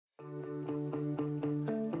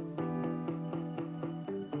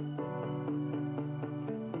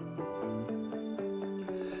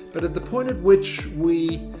But at the point at which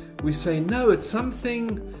we say, no, it's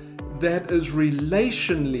something that is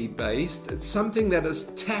relationally based, it's something that is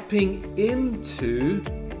tapping into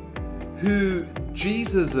who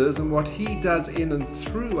Jesus is and what he does in and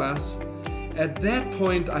through us, at that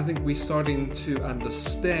point, I think we're starting to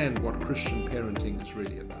understand what Christian parenting is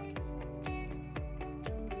really about.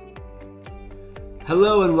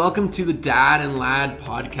 Hello and welcome to the Dad and Lad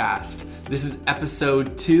podcast. This is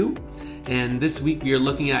episode 2, and this week we are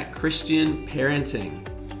looking at Christian parenting.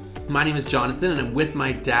 My name is Jonathan, and I'm with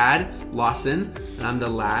my dad, Lawson, and I'm the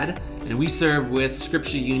lad, and we serve with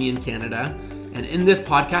Scripture Union Canada. And in this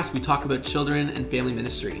podcast, we talk about children and family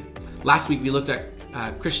ministry. Last week, we looked at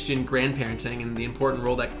Christian grandparenting and the important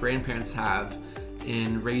role that grandparents have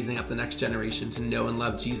in raising up the next generation to know and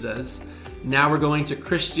love Jesus. Now we're going to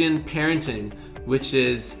Christian parenting, which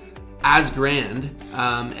is as grand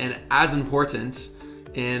and as important.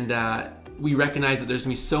 And we recognize that there's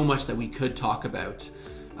going to be so much that we could talk about.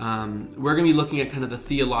 We're going to be looking at kind of the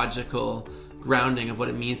theological grounding of what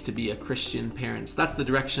it means to be a Christian parent. So that's the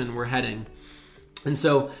direction we're heading. And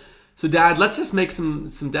so Dad, let's just make some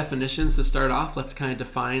definitions to start off. Let's kind of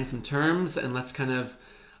define some terms, and let's kind of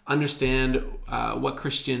understand what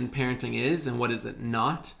Christian parenting is and what is it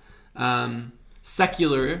not.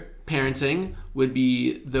 Secular parenting would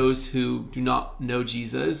be those who do not know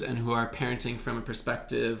Jesus and who are parenting from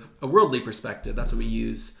a worldly perspective. That's what we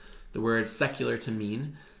use the word secular to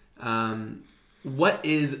mean. What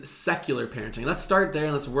is secular parenting? Let's start there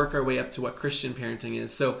and let's work our way up to what Christian parenting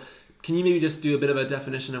is. So can you maybe just do a bit of a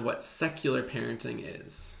definition of what secular parenting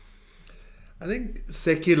is? I think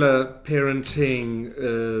secular parenting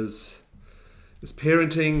is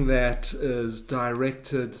parenting that is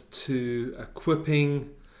directed to equipping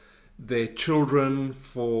their children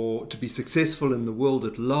to be successful in the world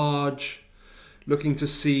at large, looking to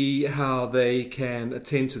see how they can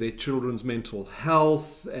attend to their children's mental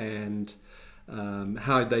health and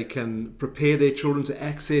how they can prepare their children to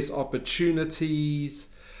access opportunities,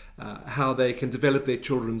 how they can develop their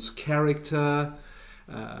children's character,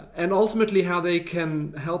 and ultimately how they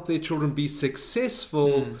can help their children be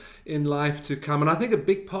successful in life to come. And I think a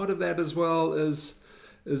big part of that as well is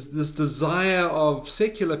this desire of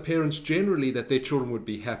secular parents generally that their children would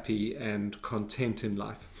be happy and content in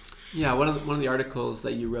life. Yeah, one of the articles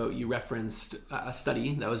that you wrote, you referenced a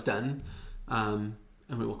study that was done, and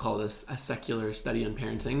we will call this a secular study on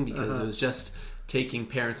parenting because it was just taking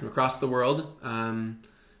parents from across the world,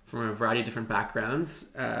 from a variety of different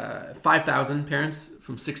backgrounds, 5,000 parents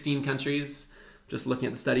from 16 countries, just looking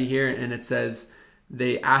at the study here, and it says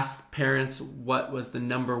they asked parents what was the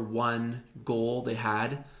number one goal they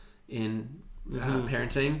had in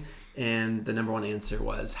parenting, and the number one answer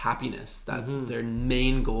was happiness, that their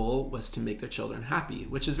main goal was to make their children happy,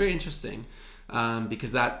 which is very interesting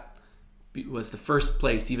because that was the first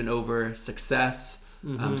place, even over success,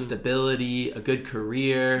 stability, a good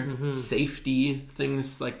career, safety,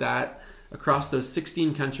 things like that. Across those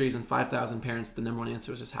 16 countries and 5,000 parents, the number one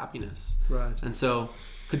answer was just happiness. Right. And so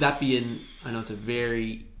could that be I know it's a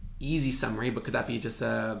very easy summary, but could that be just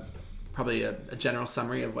probably a general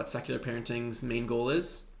summary of what secular parenting's main goal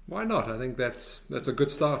is? Why not? I think that's a good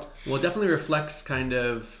start. Well, it definitely reflects kind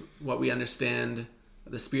of what we understand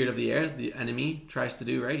the spirit of the air, the enemy, tries to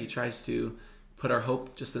do, right? He tries to put our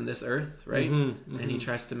hope just in this earth, right? And he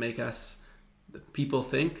tries to make people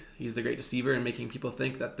think, he's the great deceiver, and making people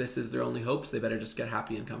think that this is their only hope, so they better just get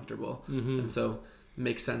happy and comfortable. And so it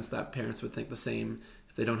makes sense that parents would think the same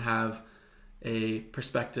if they don't have a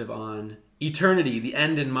perspective on eternity, the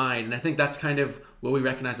end in mind. And I think that's kind of what we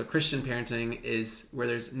recognize with Christian parenting is where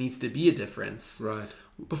there needs to be a difference. Right.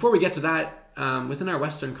 Before we get to that, within our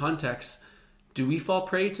Western context, do we fall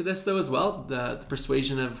prey to this though as well? The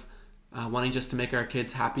persuasion of wanting just to make our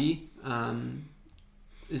kids happy.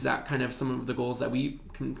 Is that kind of some of the goals that we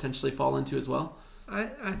can potentially fall into as well?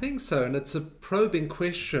 I think so, and it's a probing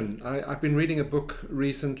question. I've been reading a book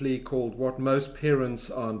recently called What Most Parents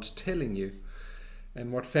Aren't Telling You.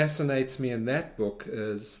 And what fascinates me in that book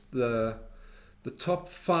is the top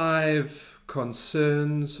 5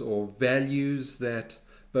 concerns or values that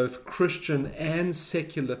both Christian and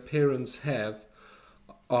secular parents have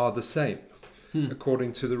are the same,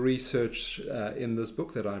 according to the research in this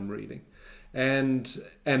book that I'm reading. And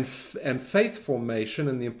faith formation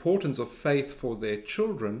and the importance of faith for their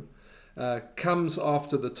children comes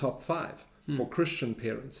after the top 5 for Christian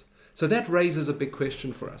parents. So that raises a big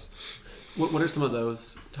question for us. What are some of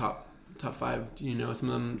those top 5? Do you know some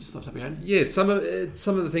of them just off the top of your head? Yeah, some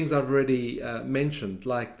of the things I've already mentioned,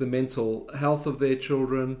 like the mental health of their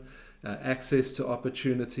children, access to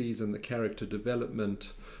opportunities, and the character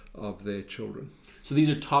development of their children. So these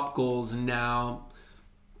are top goals now,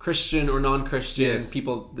 Christian or non-Christian Yes.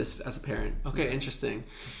 people, this as a parent. Okay, interesting.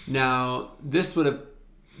 Now, these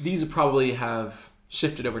would probably have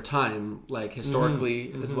shifted over time, like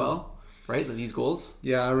historically as well, right? These goals.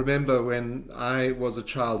 Yeah, I remember when I was a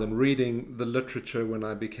child and reading the literature when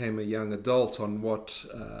I became a young adult on what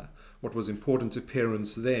was important to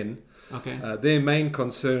parents then. Okay. Their main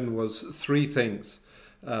concern was three things: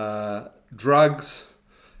 drugs,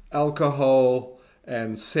 alcohol,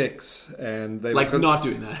 and sex. And they Like were not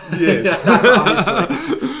doing that. Yes.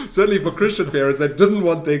 Obviously. Certainly for Christian parents, they didn't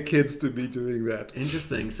want their kids to be doing that.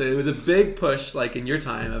 Interesting. So it was a big push, like in your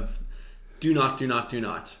time, of do not, do not, do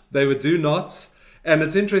not. They would do nots. And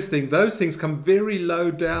it's interesting, those things come very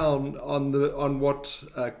low down on what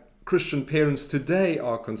Christian parents today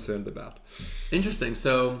are concerned about. Interesting.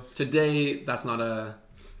 So today, that's not a...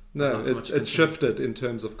 No, not so much it concern. shifted in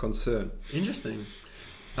terms of concern. Interesting.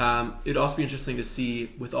 It'd also be interesting to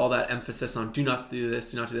see, with all that emphasis on do not do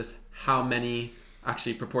this, how many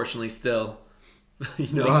actually proportionally still,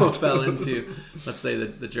 Right. fell into, let's say,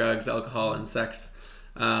 the drugs, alcohol, and sex.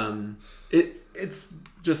 It's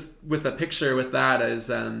just with a picture with that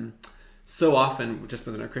as so often, just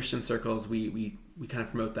within our Christian circles, we kind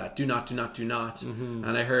of promote that do not, do not, do not. Mm-hmm.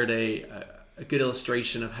 And I heard a good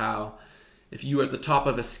illustration of how if you were at the top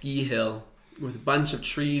of a ski hill with a bunch of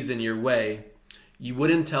trees in your way, you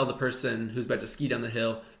wouldn't tell the person who's about to ski down the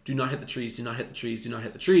hill, do not hit the trees, do not hit the trees, do not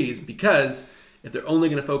hit the trees, because if they're only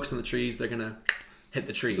going to focus on the trees, they're going to hit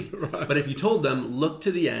the tree. Right. But if you told them, look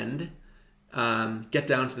to the end, get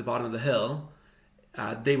down to the bottom of the hill,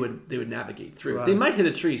 they would navigate through. Right. They might hit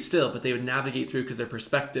a tree still, but they would navigate through because their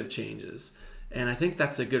perspective changes. And I think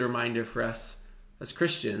that's a good reminder for us as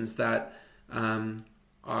Christians that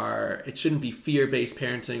it shouldn't be fear-based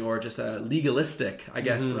parenting or just a legalistic, I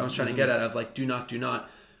guess, what I was trying to get at, of like do not, do not.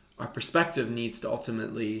 Our perspective needs to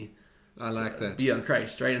ultimately I like that. be on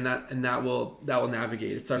Christ, right? And that will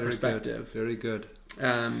navigate. It's our Very perspective. Good. Very good.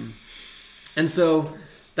 And so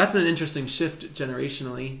that's been an interesting shift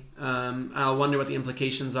generationally. I'll wonder what the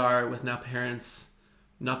implications are with now parents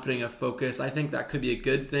not putting a focus. I think that could be a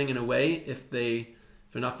good thing in a way if they're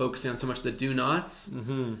not focusing on so much the do nots.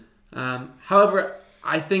 However,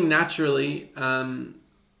 I think naturally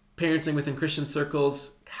parenting within Christian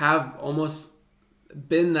circles have almost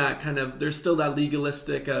been that kind of, there's still that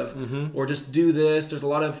legalistic of or just do this. There's a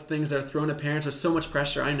lot of things that are thrown at parents. There's so much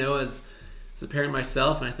pressure. I know as a parent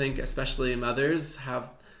myself, and I think especially mothers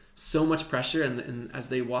have so much pressure and as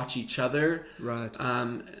they watch each other, Right.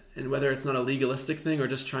 and whether it's not a legalistic thing or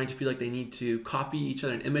just trying to feel like they need to copy each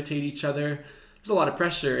other and imitate each other, there's a lot of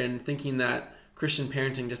pressure in thinking that Christian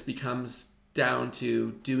parenting just becomes down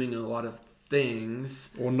to doing a lot of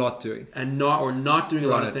things Or not doing. and not doing a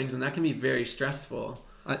lot of Right. things, and that can be very stressful.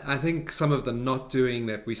 I think some of the not doing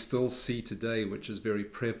that we still see today, which is very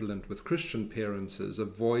prevalent with Christian parents, is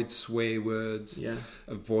avoid swear words, Yeah.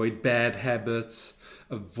 avoid bad habits,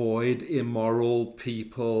 avoid immoral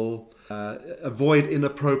people, avoid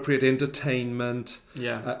inappropriate entertainment,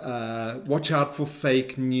 Yeah. watch out for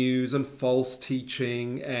fake news and false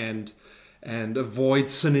teaching, and avoid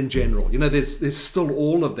sin in general. There's still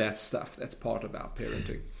all of that stuff that's part of our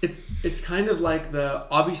parenting. It's kind of like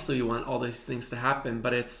obviously we want all these things to happen,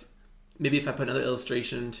 but it's maybe if I put another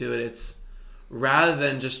illustration to it, it's rather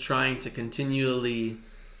than just trying to continually,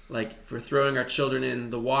 like if we're throwing our children in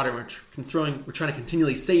the water, we're trying to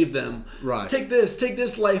continually save them. Right. Take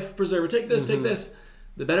this life preserver, take this.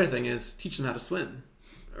 The better thing is teach them how to swim.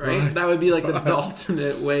 Right? That would be like the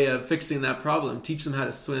ultimate way of fixing that problem. Teach them how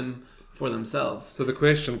to swim for themselves. So the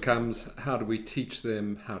question comes, how do we teach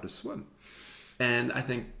them how to swim? And I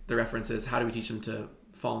think the reference is, how do we teach them to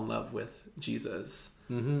fall in love with Jesus?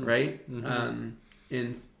 Right?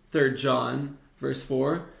 In 3 John, verse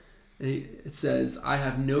 4, it says, I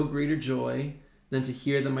have no greater joy than to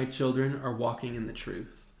hear that my children are walking in the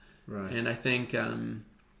truth. Right. And I think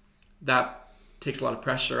that takes a lot of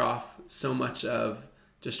pressure off so much of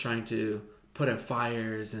just trying to put out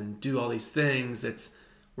fires and do all these things.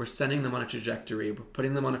 We're sending them on a trajectory. We're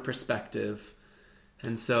putting them on a perspective.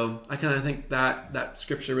 And so I kind of think that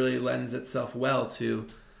scripture really lends itself well to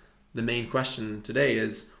the main question today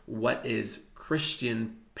is, what is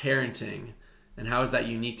Christian parenting? And how is that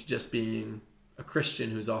unique to just being a Christian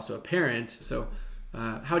who's also a parent? So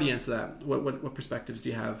how do you answer that? What perspectives do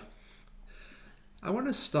you have? I want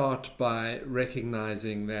to start by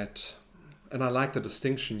recognizing that, and I like the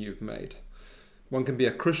distinction you've made. One can be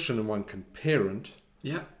a Christian and one can parent.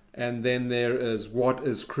 Yeah. And then there is, what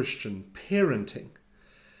is Christian parenting?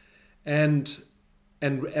 And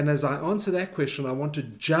as I answer that question, I want to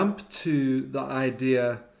jump to the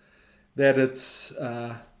idea that it's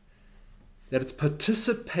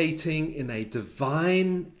participating in a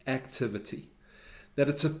divine activity, that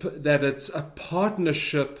it's a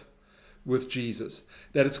partnership with Jesus,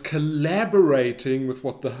 that it's collaborating with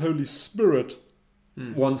what the Holy Spirit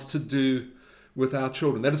wants to do with our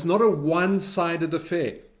children, that it's not a one-sided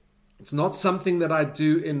affair. It's not something that I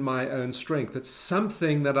do in my own strength. It's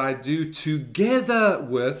something that I do together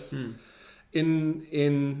with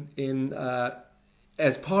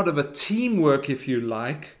as part of a teamwork, if you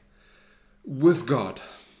like, with God.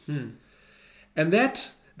 And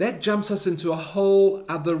that jumps us into a whole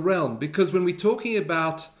other realm, because when we're talking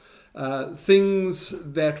about things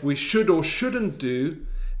that we should or shouldn't do,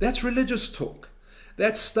 that's religious talk.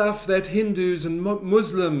 That's stuff that Hindus and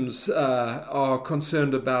Muslims are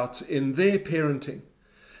concerned about in their parenting.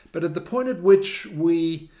 But at the point at which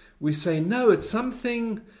we say, no, it's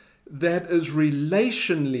something that is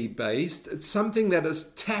relationally based, it's something that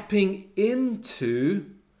is tapping into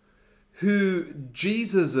who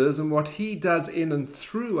Jesus is and what he does in and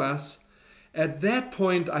through us, at that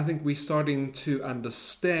point, I think we're starting to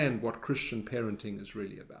understand what Christian parenting is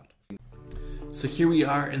really about. So here we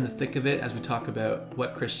are in the thick of it as we talk about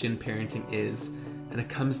what Christian parenting is, and it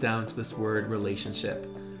comes down to this word relationship.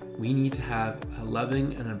 We need to have a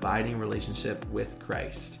loving and abiding relationship with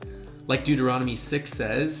Christ. Like Deuteronomy 6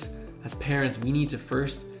 says, as parents, we need to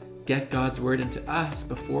first get God's word into us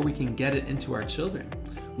before we can get it into our children.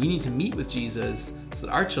 We need to meet with Jesus so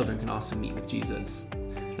that our children can also meet with Jesus.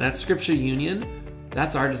 And at Scripture Union,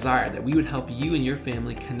 that's our desire, that we would help you and your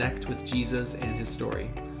family connect with Jesus and his story.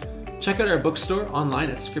 Check out our bookstore online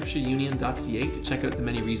at scriptureunion.ca to check out the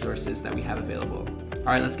many resources that we have available. All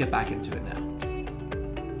right, let's get back into it now.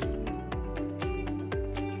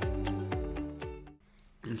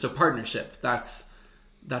 And so partnership, that's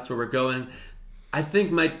where we're going. I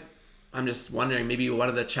think I'm just wondering, maybe one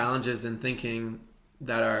of the challenges in thinking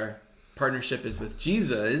that our partnership is with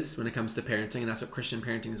Jesus when it comes to parenting, and that's what Christian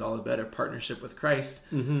parenting is all about, a partnership with Christ.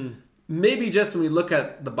 Maybe just when we look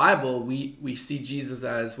at the Bible, we see Jesus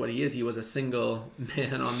as what he is. He was a single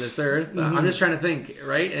man on this earth. I'm just trying to think,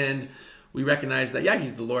 right? And we recognize that, yeah,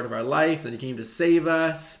 he's the Lord of our life, and he came to save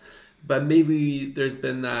us. But maybe there's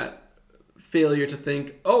been that failure to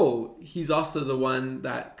think, oh, he's also the one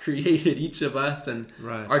that created each of us, and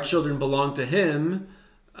our children belong to him.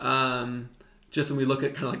 Just when we look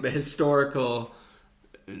at kind of like the historical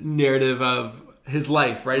narrative of his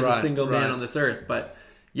life, right? As a single man on this earth. But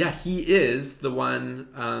yeah, he is the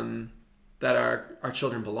one that our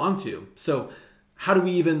children belong to. So how do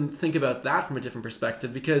we even think about that from a different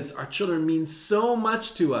perspective? Because our children mean so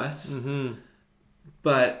much to us,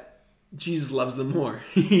 but Jesus loves them more.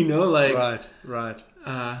 Right.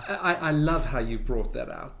 I love how you brought that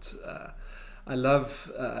out. I love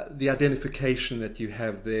the identification that you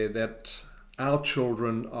have there, that our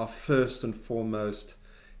children are first and foremost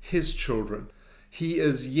his children. He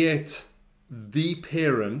is yet the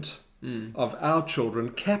parent of our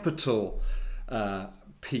children, capital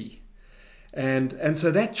P. And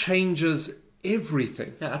so that changes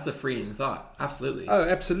everything. Yeah, that's a freeing thought. Absolutely. Oh,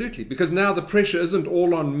 absolutely. Because now the pressure isn't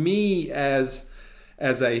all on me as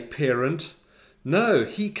a parent. No,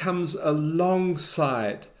 he comes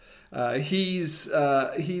alongside. He's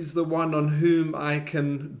the one on whom I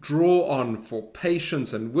can draw on for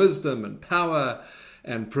patience and wisdom and power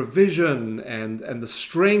and provision and the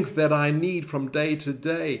strength that I need from day to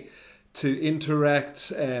day to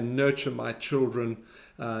interact and nurture my children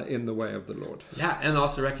in the way of the Lord. Yeah, and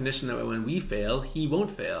also recognition that when we fail, he won't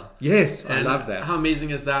fail. Yes, and I love that. How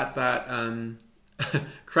amazing is that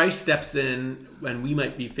Christ steps in when we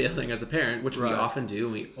might be failing as a parent, which we often do,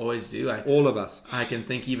 and we always do. All of us. I can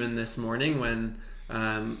think even this morning when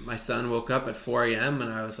my son woke up at 4 a.m.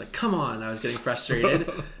 and I was like, come on, I was getting frustrated.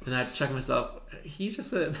 And I had to check myself, he's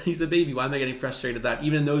a baby. Why am I getting frustrated? That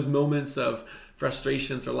even in those moments of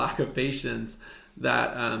frustrations or lack of patience,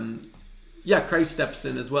 that Christ steps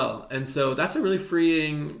in as well. And so that's a really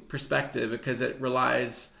freeing perspective, because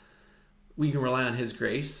we can rely on his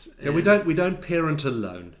grace. Yeah, we don't parent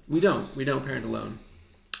alone. We don't parent alone.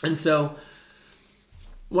 And so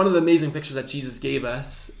one of the amazing pictures that Jesus gave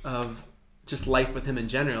us of just life with him in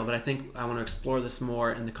general, but I think I want to explore this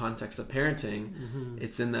more in the context of parenting.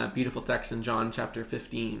 It's in that beautiful text in John chapter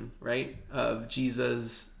 15, right? Of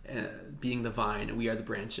Jesus being the vine and we are the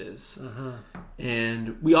branches.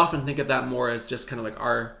 And we often think of that more as just kind of like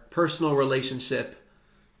our personal relationship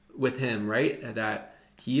with him, right? That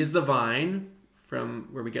he is the vine from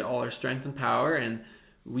where we get all our strength and power, and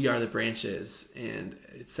we are the branches. And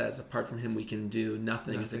it says, apart from him, we can do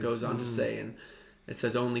nothing. As it goes on to say. And it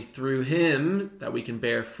says only through him that we can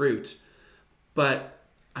bear fruit. But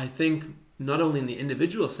I think not only in the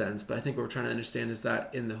individual sense, but I think what we're trying to understand is that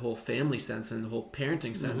in the whole family sense and the whole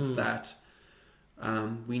parenting sense, that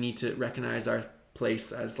we need to recognize our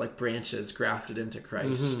place as like branches grafted into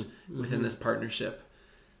Christ within this partnership,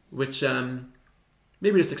 which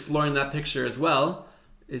maybe just exploring that picture as well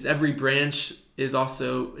is every branch is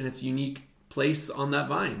also in its unique place on that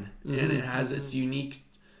vine, and it has its unique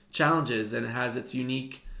challenges and it has its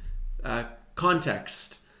unique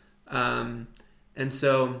context, and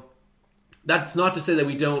so that's not to say that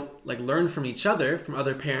we don't like learn from each other, from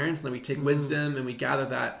other parents, and that we take wisdom and we gather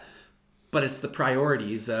that, but it's the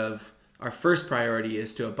priorities of our first priority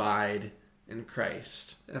is to abide in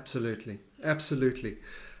Christ. Absolutely.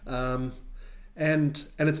 And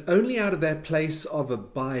it's only out of that place of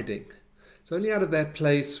abiding. It's only out of that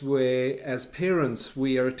place where, as parents,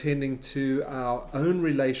 we are attending to our own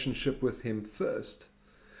relationship with Him first,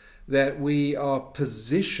 that we are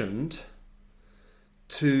positioned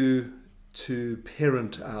to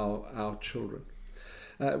parent our children.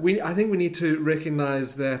 I think we need to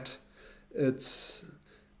recognize that it's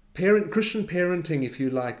Christian parenting, if you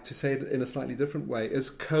like to say it in a slightly different way, is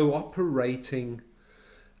cooperating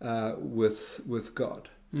with God.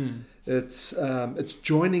 It's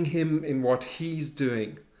joining Him in what He's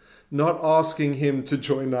doing, not asking Him to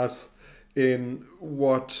join us in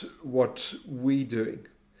what we're doing.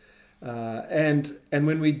 And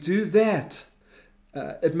when we do that,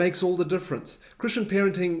 it makes all the difference. Christian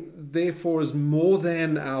parenting, therefore, is more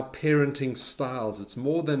than our parenting styles. It's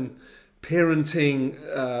more than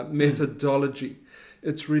parenting methodology.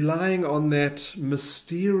 It's relying on that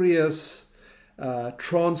mysterious,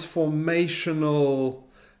 transformational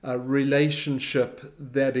relationship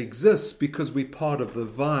that exists because we're part of the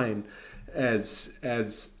vine, as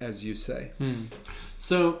you say.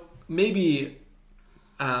 So maybe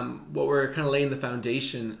what we're kind of laying the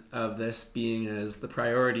foundation of this being as the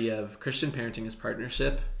priority of Christian parenting is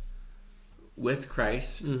partnership with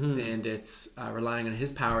Christ, and it's relying on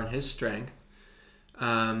His power and His strength,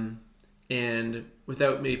 and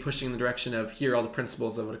without maybe pushing in the direction of here are all the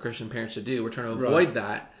principles of what a Christian parent should do. We're trying to avoid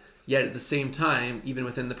that, yet at the same time, even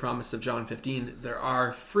within the promise of John 15, there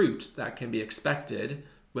are fruit that can be expected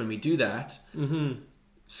when we do that.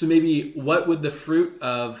 So maybe what would the fruit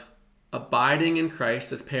of abiding in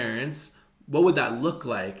Christ as parents, what would that look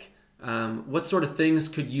like? What sort of things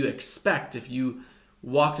could you expect if you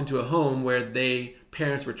walked into a home where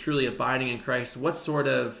parents were truly abiding in Christ? What sort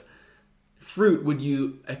of fruit would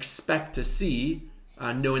you expect to see,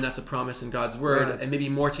 knowing that's a promise in God's word, and maybe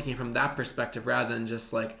more taking from that perspective rather than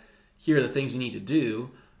just like, here are the things you need to do.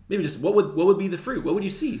 Maybe just what would be the fruit? What would you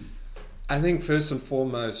see? I think first and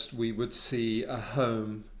foremost, we would see a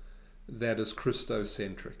home that is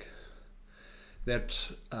Christocentric. That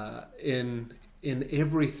in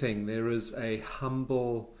everything there is a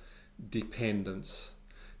humble dependence.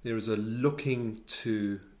 There is a looking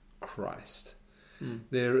to Christ.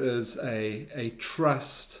 There is a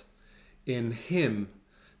trust in Him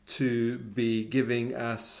to be giving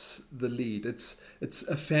us the lead. It's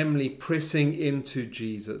a family pressing into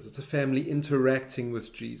Jesus. It's a family interacting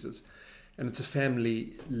with Jesus. And it's a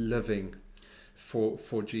family living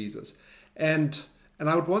for Jesus. And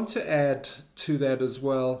I would want to add to that as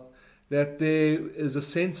well that there is a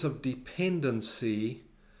sense of dependency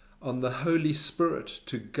on the Holy Spirit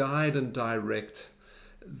to guide and direct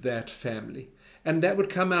that family. And that would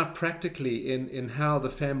come out practically in how the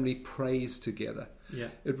family prays together. Yeah.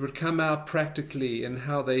 It would come out practically in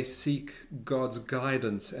how they seek God's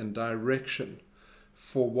guidance and direction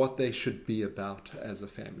for what they should be about as a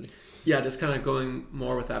family. Yeah, just kind of going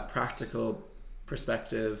more with that practical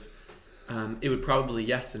perspective. It would probably,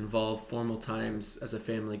 yes, involve formal times as a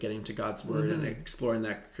family getting to God's Word and exploring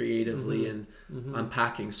that creatively and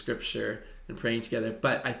unpacking Scripture and praying together.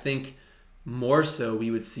 But I think more so we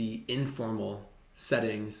would see informal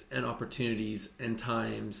settings and opportunities and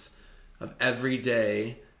times of every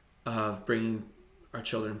day of bringing our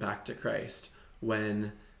children back to Christ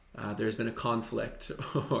when there's been a conflict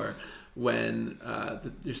or when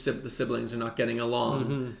the siblings are not getting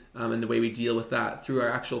along, and the way we deal with that through our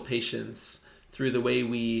actual patience, through the way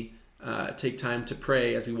we take time to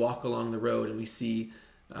pray as we walk along the road and we see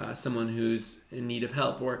someone who's in need of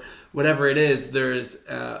help or whatever it is. There's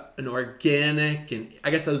an organic, and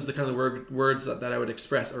I guess those are the kind of words that I would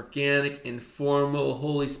express, organic, informal,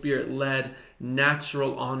 Holy Spirit-led,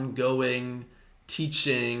 natural, ongoing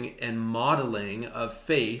teaching and modeling of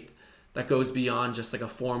faith that goes beyond just like a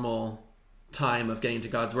formal time of getting to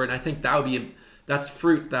God's Word. And I think that's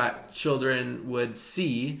fruit that children would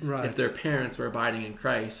see if their parents were abiding in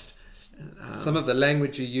Christ. Some of the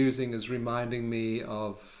language you're using is reminding me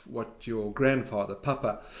of what your grandfather,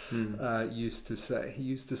 Papa, used to say. He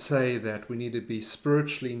used to say that we need to be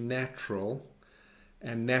spiritually natural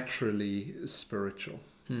and naturally spiritual.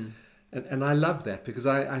 And I love that, because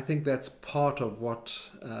I think that's part of what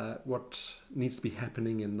needs to be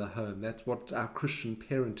happening in the home. That's what our Christian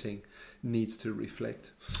parenting needs to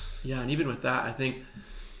reflect. Yeah, and even with that, I think,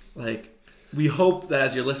 like, we hope that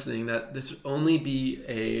as you're listening, that this would only be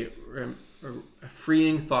a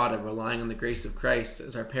freeing thought of relying on the grace of Christ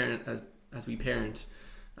as our parent, as we parent.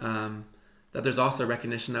 That there's also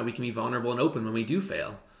recognition that we can be vulnerable and open when we do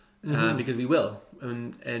fail, because we will,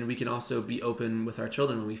 and we can also be open with our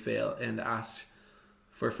children when we fail and ask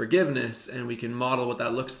for forgiveness, and we can model what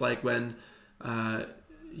that looks like when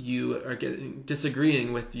you are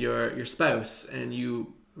disagreeing with your spouse and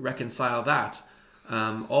you reconcile that.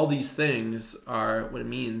 All these things are what it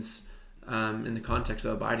means in the context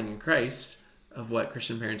of abiding in Christ, of what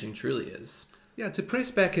Christian parenting truly is. Yeah, to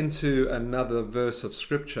press back into another verse of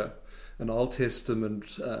Scripture, an Old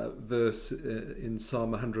Testament verse in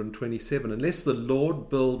Psalm 127, unless the Lord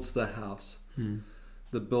builds the house,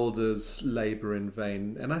 the builders labor in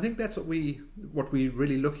vain. And I think that's what we're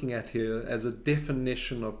really looking at here as a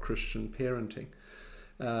definition of Christian parenting.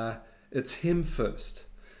 It's Him first.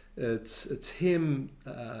 It's Him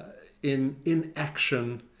in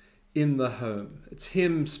action in the home. It's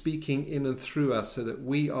Him speaking in and through us, so that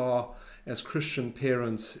we are, as Christian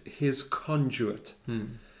parents, His conduit.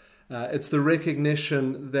 It's the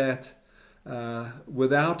recognition that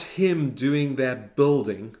without Him doing that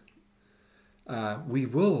building, we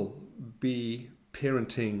will be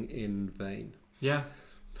parenting in vain. Yeah.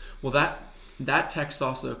 Well, that text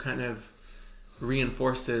also kind of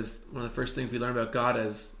reinforces one of the first things we learn about God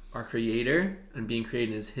as our Creator and being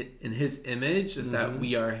created in His image, is that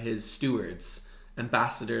we are His stewards,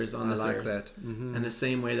 ambassadors on this earth. That. And the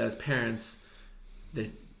same way that as parents,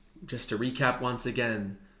 just to recap once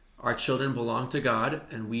again, our children belong to God,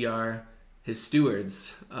 and we are His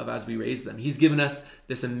stewards as we raise them. He's given us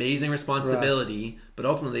this amazing responsibility, but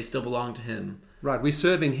ultimately they still belong to Him. Right, we're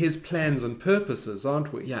serving His plans and purposes,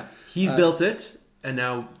 aren't we? Yeah, He's built it, and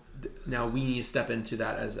now we need to step into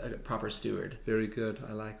that as a proper steward. Very good.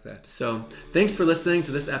 I like that. So thanks for listening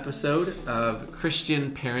to this episode of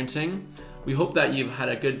Christian Parenting. We hope that you've had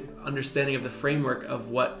a good understanding of the framework of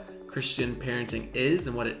what Christian parenting is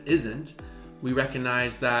and what it isn't. We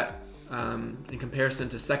recognize that in comparison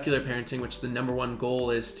to secular parenting, which the number one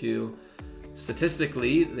goal is to,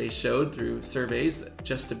 statistically, they showed through surveys,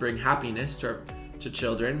 just to bring happiness to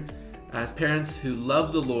children. As parents who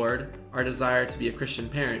love the Lord, our desire to be a Christian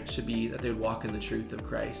parent should be that they would walk in the truth of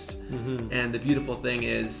Christ. And the beautiful thing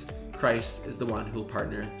is, Christ is the one who will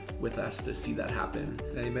partner with us to see that happen.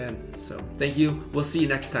 Amen. So thank you. We'll see you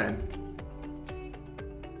next time.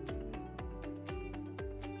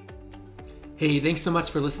 Hey, thanks so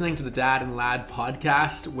much for listening to the Dad and Lad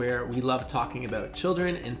podcast, where we love talking about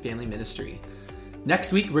children and family ministry.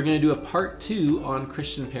 Next week, we're going to do a part 2 on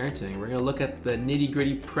Christian parenting. We're going to look at the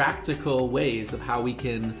nitty-gritty practical ways of how we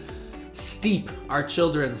can steep our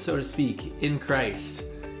children, so to speak, in Christ,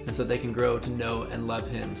 and so they can grow to know and love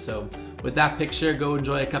Him. So with that picture, go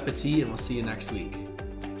enjoy a cup of tea, and we'll see you next week.